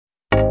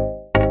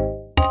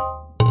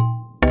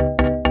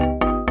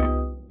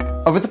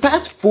Over the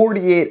past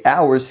 48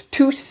 hours,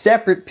 two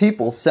separate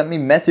people sent me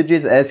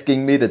messages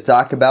asking me to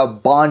talk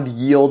about bond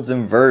yields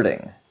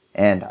inverting.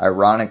 And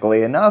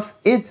ironically enough,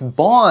 it's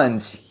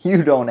bonds.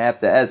 You don't have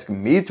to ask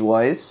me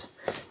twice.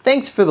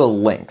 Thanks for the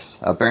links.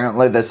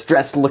 Apparently the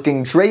stressed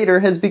looking trader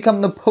has become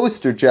the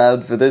poster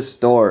child for this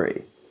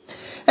story.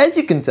 As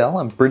you can tell,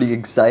 I'm pretty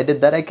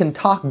excited that I can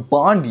talk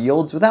bond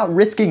yields without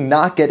risking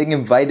not getting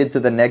invited to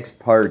the next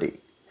party.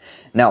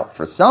 Now,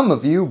 for some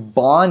of you,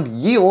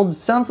 bond yields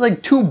sounds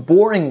like two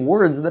boring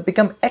words that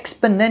become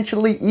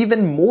exponentially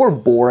even more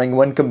boring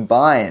when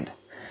combined.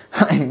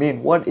 I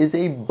mean, what is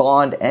a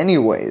bond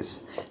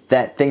anyways?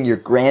 That thing your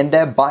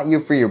granddad bought you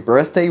for your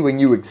birthday when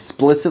you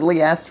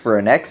explicitly asked for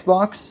an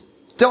Xbox?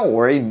 Don't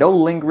worry, no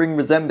lingering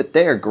resentment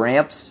there,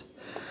 Gramps.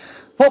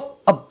 Well,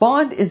 a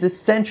bond is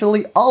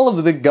essentially all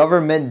of the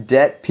government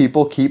debt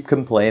people keep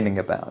complaining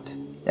about.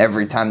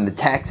 Every time the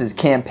taxes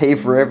can't pay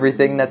for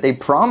everything that they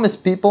promise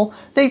people,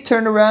 they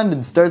turn around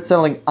and start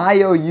selling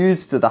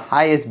IOUs to the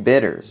highest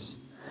bidders.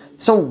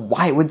 So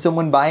why would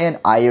someone buy an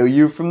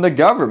IOU from the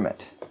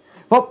government?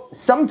 Well,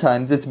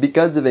 sometimes it's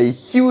because of a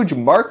huge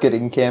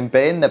marketing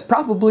campaign that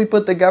probably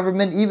put the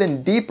government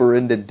even deeper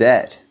into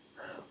debt.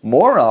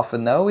 More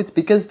often though, it's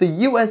because the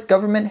US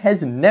government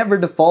has never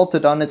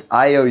defaulted on its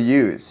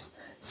IOUs,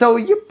 so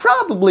you're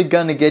probably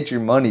gonna get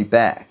your money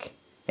back.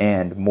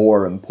 And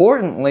more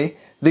importantly,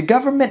 the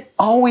government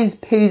always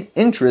pays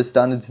interest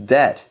on its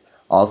debt,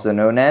 also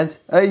known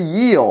as a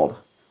yield.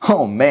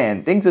 Oh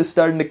man, things are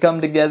starting to come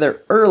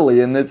together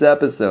early in this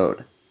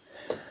episode.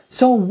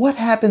 So what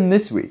happened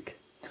this week?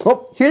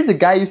 Well, here's a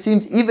guy who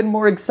seems even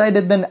more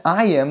excited than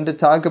I am to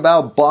talk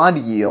about bond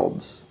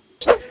yields.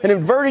 An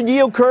inverted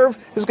yield curve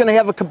is going to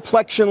have a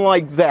complexion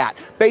like that.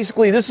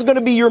 Basically, this is going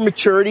to be your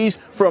maturities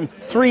from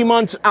 3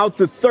 months out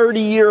to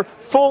 30-year,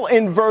 full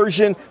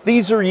inversion.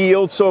 These are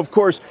yields. So, of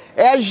course,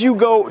 as you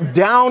go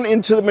down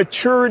into the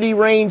maturity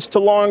range to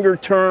longer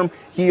term,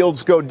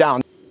 yields go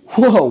down.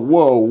 Whoa,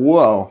 whoa,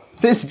 whoa.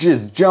 This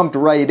just jumped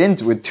right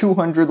into a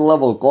 200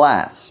 level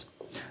class.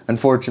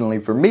 Unfortunately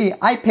for me,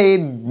 I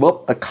paid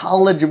a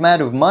college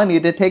amount of money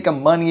to take a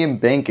money and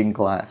banking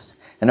class.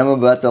 And I'm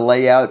about to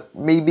lay out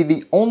maybe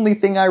the only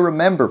thing I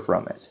remember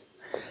from it.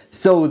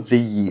 So the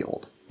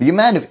yield. The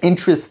amount of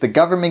interest the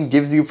government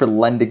gives you for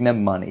lending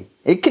them money.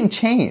 It can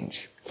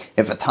change.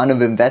 If a ton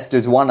of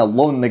investors want to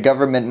loan the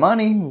government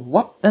money,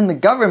 then the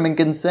government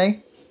can say,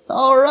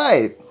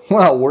 alright,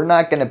 well, we're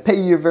not going to pay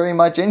you very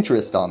much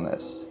interest on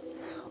this.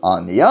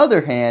 On the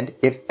other hand,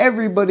 if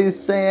everybody's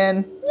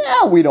saying,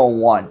 yeah, we don't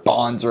want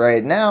bonds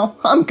right now,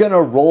 I'm going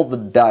to roll the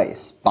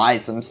dice, buy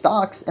some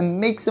stocks, and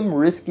make some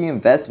risky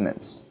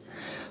investments.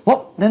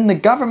 Well, then the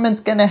government's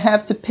gonna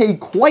have to pay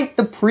quite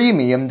the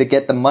premium to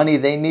get the money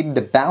they need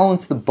to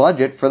balance the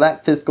budget for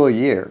that fiscal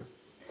year.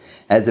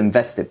 As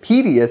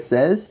Investopedia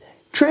says,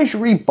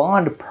 Treasury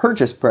bond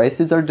purchase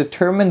prices are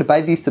determined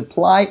by the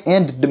supply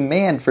and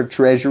demand for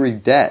Treasury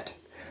debt.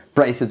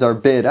 Prices are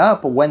bid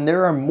up when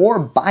there are more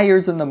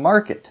buyers in the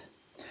market.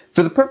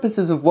 For the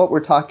purposes of what we're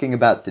talking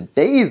about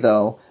today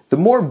though, the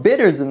more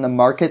bidders in the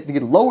market,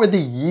 the lower the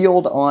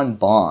yield on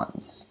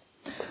bonds.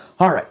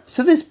 Alright,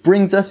 so this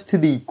brings us to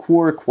the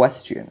core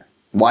question.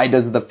 Why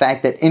does the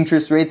fact that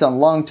interest rates on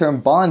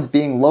long-term bonds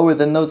being lower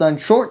than those on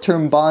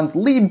short-term bonds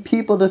lead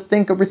people to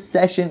think a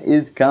recession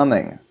is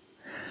coming?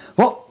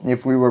 Well,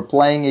 if we were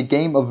playing a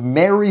game of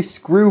marry,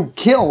 screw,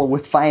 kill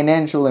with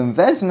financial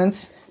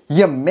investments,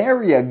 you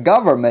marry a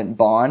government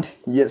bond,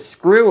 you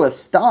screw a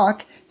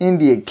stock, and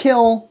you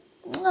kill,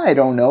 I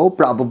don't know,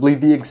 probably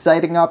the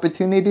exciting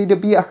opportunity to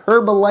be a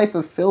Herbalife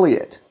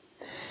affiliate.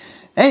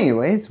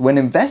 Anyways, when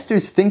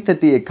investors think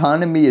that the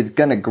economy is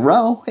gonna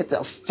grow, it's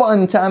a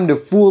fun time to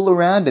fool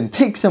around and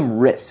take some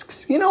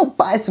risks. You know,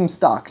 buy some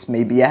stocks,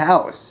 maybe a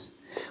house.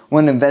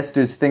 When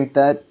investors think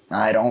that,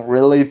 I don't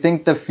really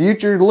think the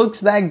future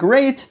looks that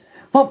great,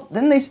 well,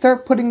 then they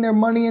start putting their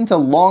money into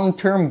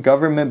long-term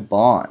government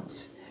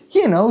bonds.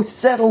 You know,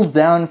 settle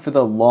down for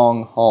the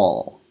long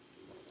haul.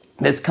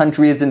 This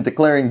country isn't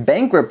declaring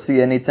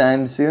bankruptcy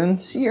anytime soon,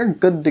 so you're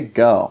good to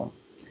go.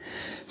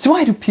 So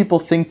why do people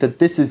think that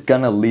this is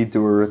gonna lead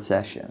to a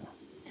recession?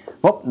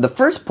 Well, the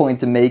first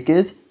point to make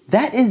is,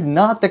 that is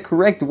not the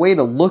correct way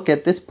to look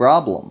at this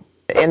problem.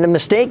 And the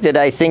mistake that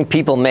I think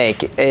people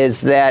make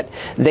is that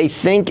they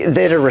think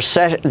that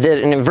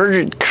an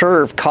inverted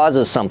curve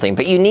causes something,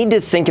 but you need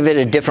to think of it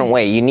a different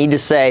way. You need to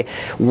say,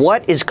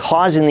 what is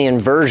causing the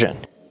inversion?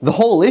 The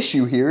whole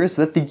issue here is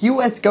that the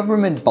US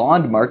government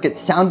bond market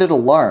sounded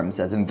alarms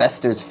as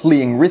investors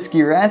fleeing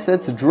riskier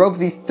assets drove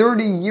the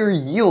 30-year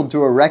yield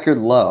to a record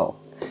low.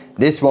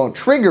 This won't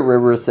trigger a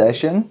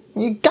recession.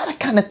 You gotta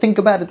kinda think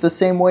about it the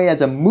same way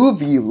as a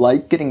movie you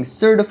like getting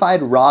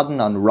certified rotten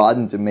on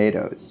Rotten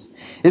Tomatoes.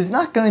 It's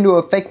not going to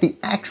affect the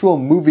actual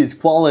movie's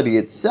quality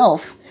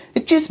itself.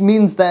 It just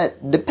means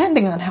that,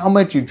 depending on how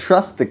much you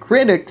trust the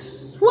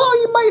critics,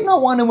 well, you might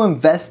not want to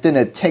invest in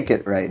a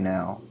ticket right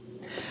now.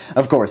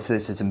 Of course,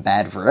 this isn't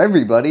bad for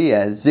everybody,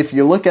 as if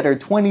you look at our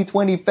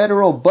 2020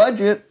 federal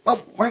budget,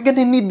 well, we're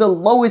gonna need the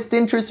lowest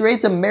interest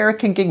rates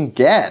America can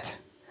get.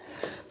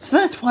 So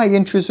that's why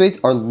interest rates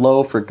are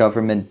low for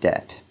government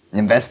debt.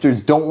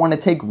 Investors don't want to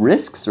take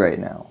risks right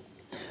now.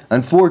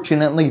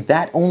 Unfortunately,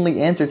 that only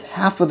answers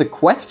half of the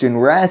question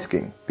we're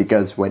asking,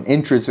 because when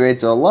interest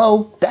rates are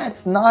low,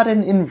 that's not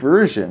an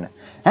inversion.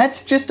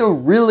 That's just a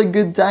really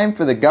good time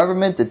for the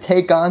government to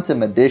take on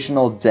some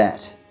additional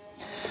debt.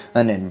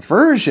 An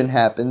inversion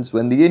happens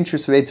when the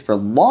interest rates for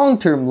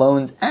long-term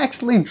loans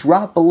actually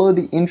drop below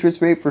the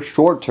interest rate for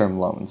short-term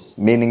loans,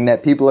 meaning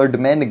that people are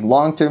demanding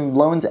long-term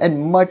loans at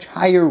much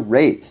higher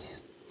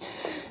rates.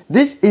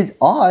 This is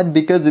odd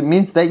because it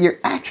means that you're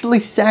actually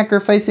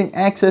sacrificing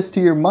access to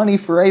your money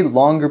for a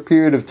longer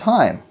period of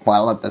time,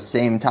 while at the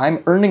same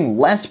time earning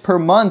less per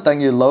month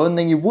on your loan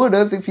than you would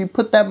have if you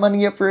put that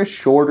money up for a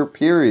shorter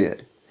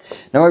period.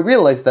 Now I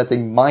realize that's a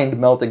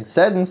mind-melting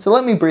sentence, so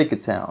let me break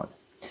it down.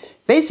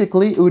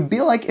 Basically, it would be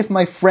like if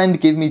my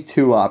friend gave me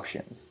two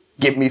options.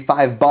 Give me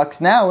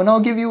 $5 now and I'll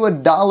give you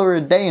 $1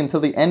 a day until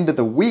the end of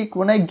the week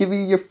when I give you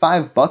your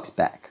 $5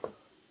 back.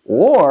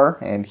 Or,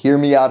 and hear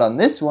me out on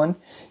this one,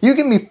 you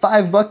give me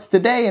 $5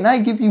 today and I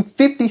give you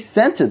 50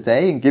 cents a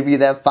day and give you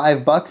that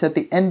 $5 at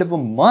the end of a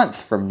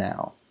month from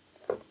now.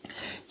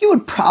 You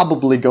would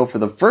probably go for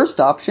the first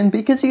option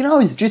because you can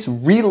always just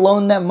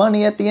reloan that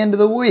money at the end of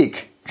the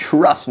week.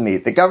 Trust me,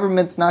 the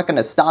government's not going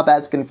to stop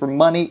asking for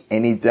money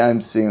anytime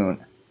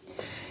soon.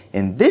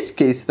 In this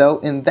case though,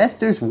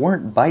 investors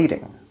weren't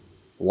biting.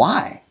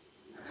 Why?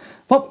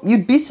 Well,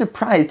 you'd be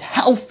surprised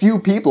how few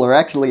people are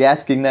actually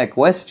asking that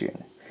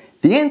question.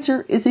 The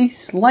answer is a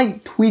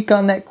slight tweak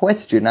on that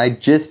question I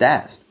just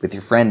asked, with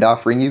your friend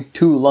offering you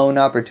two loan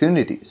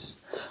opportunities.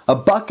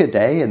 $1 a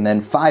day and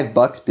then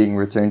 $5 being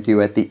returned to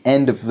you at the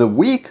end of the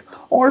week,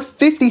 or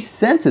 50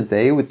 cents a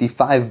day with the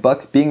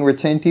 $5 being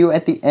returned to you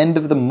at the end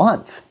of the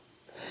month.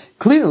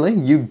 Clearly,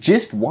 you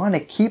just want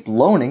to keep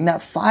loaning that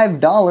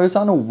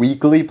 $5 on a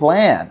weekly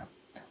plan.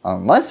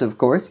 Unless, of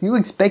course, you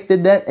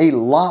expected that a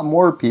lot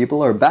more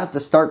people are about to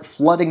start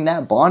flooding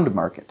that bond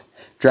market,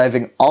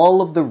 driving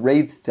all of the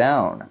rates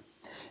down.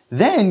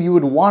 Then you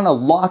would want to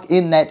lock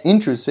in that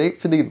interest rate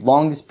for the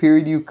longest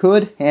period you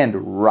could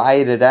and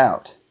ride it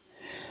out.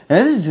 Now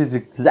this is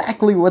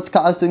exactly what's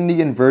causing the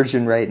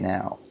inversion right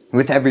now.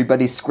 With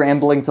everybody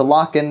scrambling to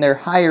lock in their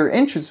higher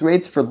interest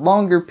rates for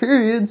longer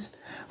periods,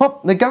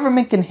 well, the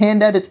government can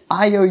hand out its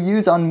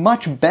IOUs on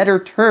much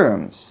better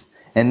terms.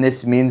 And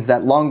this means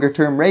that longer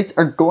term rates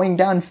are going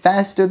down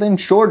faster than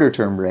shorter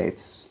term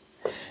rates.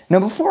 Now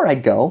before I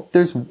go,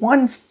 there's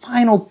one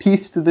final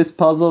piece to this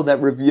puzzle that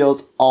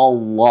reveals a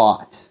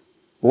lot.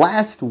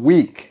 Last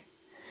week.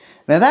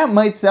 Now that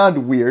might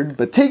sound weird,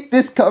 but take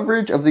this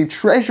coverage of the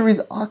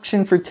Treasury's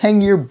auction for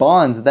 10-year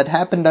bonds that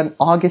happened on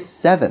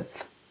August 7th.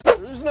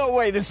 There's no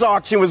way this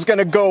auction was going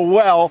to go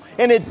well,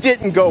 and it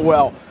didn't go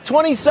well.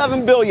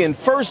 $27 billion,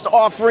 first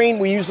offering.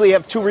 We usually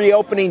have two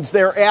reopenings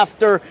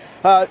thereafter.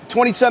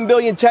 $27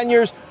 billion, 10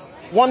 years,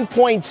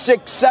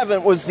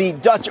 1.67 was the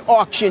Dutch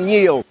auction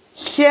yield.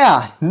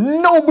 Yeah,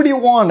 nobody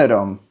wanted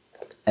them.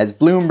 As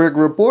Bloomberg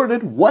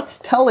reported, what's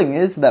telling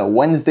is that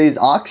Wednesday's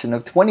auction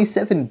of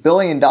 $27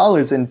 billion in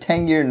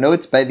 10-year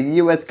notes by the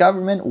US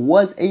government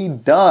was a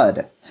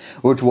dud,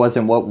 which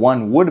wasn't what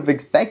one would have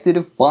expected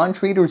if bond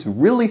traders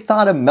really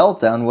thought a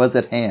meltdown was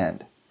at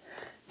hand.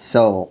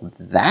 So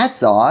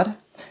that's odd.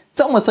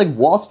 It's almost like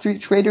Wall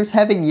Street traders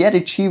haven't yet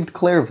achieved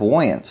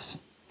clairvoyance.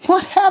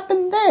 What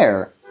happened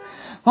there?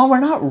 Well, we're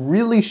not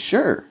really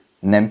sure.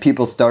 And then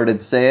people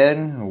started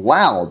saying,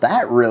 wow,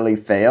 that really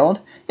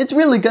failed. It's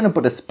really going to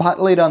put a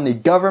spotlight on the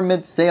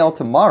government sale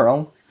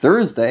tomorrow,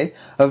 Thursday,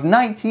 of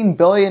 $19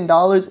 billion in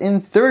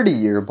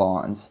 30-year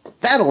bonds.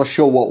 That'll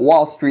show what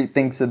Wall Street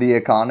thinks of the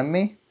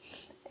economy.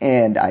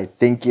 And I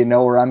think you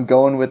know where I'm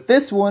going with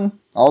this one.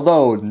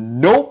 Although,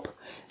 nope.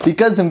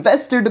 Because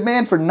investor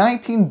demand for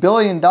 $19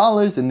 billion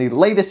in the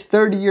latest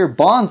 30-year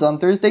bonds on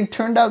Thursday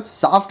turned out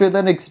softer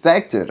than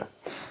expected.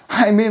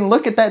 I mean,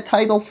 look at that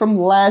title from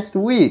last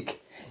week.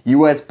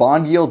 US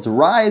bond yields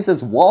rise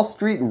as Wall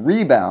Street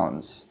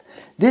rebounds.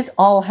 This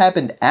all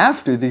happened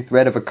after the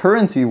threat of a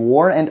currency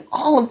war and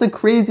all of the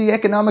crazy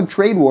economic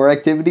trade war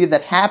activity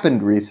that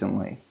happened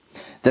recently.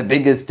 The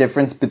biggest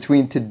difference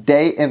between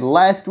today and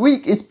last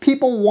week is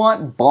people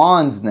want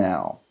bonds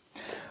now.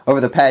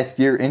 Over the past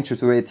year,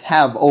 interest rates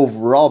have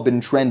overall been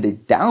trending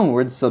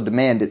downwards, so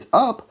demand is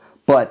up,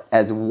 but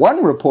as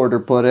one reporter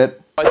put it,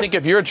 I think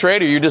if you're a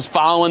trader, you're just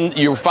following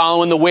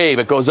the wave.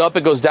 It goes up,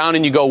 it goes down,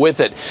 and you go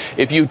with it.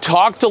 If you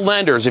talk to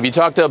lenders, if you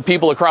talk to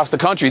people across the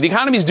country, the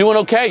economy's doing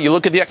okay. You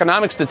look at the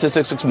economic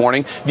statistics this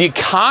morning, the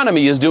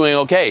economy is doing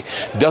okay.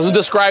 Doesn't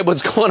describe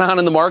what's going on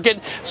in the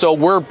market, so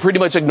we're pretty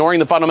much ignoring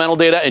the fundamental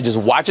data and just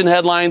watching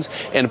headlines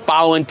and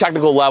following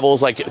technical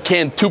levels like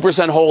can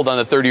 2% hold on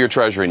the 30-year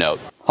Treasury note.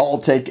 I'll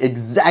take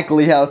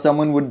exactly how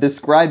someone would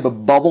describe a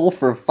bubble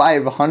for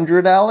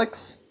 500,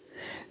 Alex.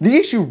 The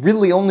issue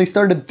really only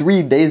started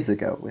 3 days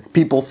ago, with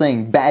people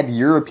saying bad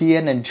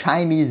European and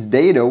Chinese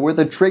data were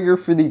the trigger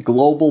for the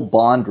global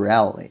bond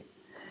rally.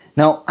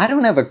 Now, I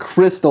don't have a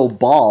crystal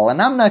ball,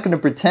 and I'm not going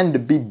to pretend to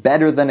be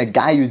better than a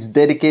guy who's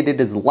dedicated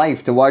his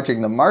life to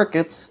watching the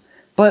markets,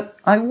 but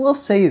I will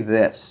say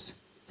this.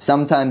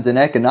 Sometimes in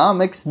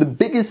economics, the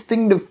biggest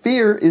thing to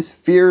fear is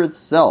fear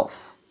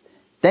itself.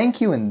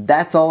 Thank you, and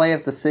that's all I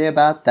have to say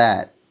about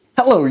that.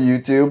 Hello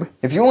YouTube!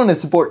 If you want to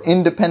support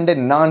independent,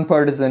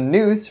 nonpartisan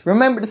news,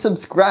 remember to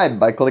subscribe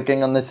by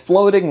clicking on this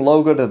floating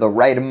logo to the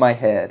right of my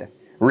head.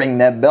 Ring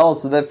that bell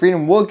so that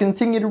freedom will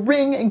continue to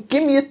ring, and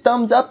give me a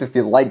thumbs up if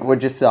you like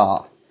what you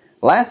saw.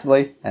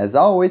 Lastly, as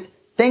always,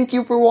 thank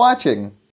you for watching.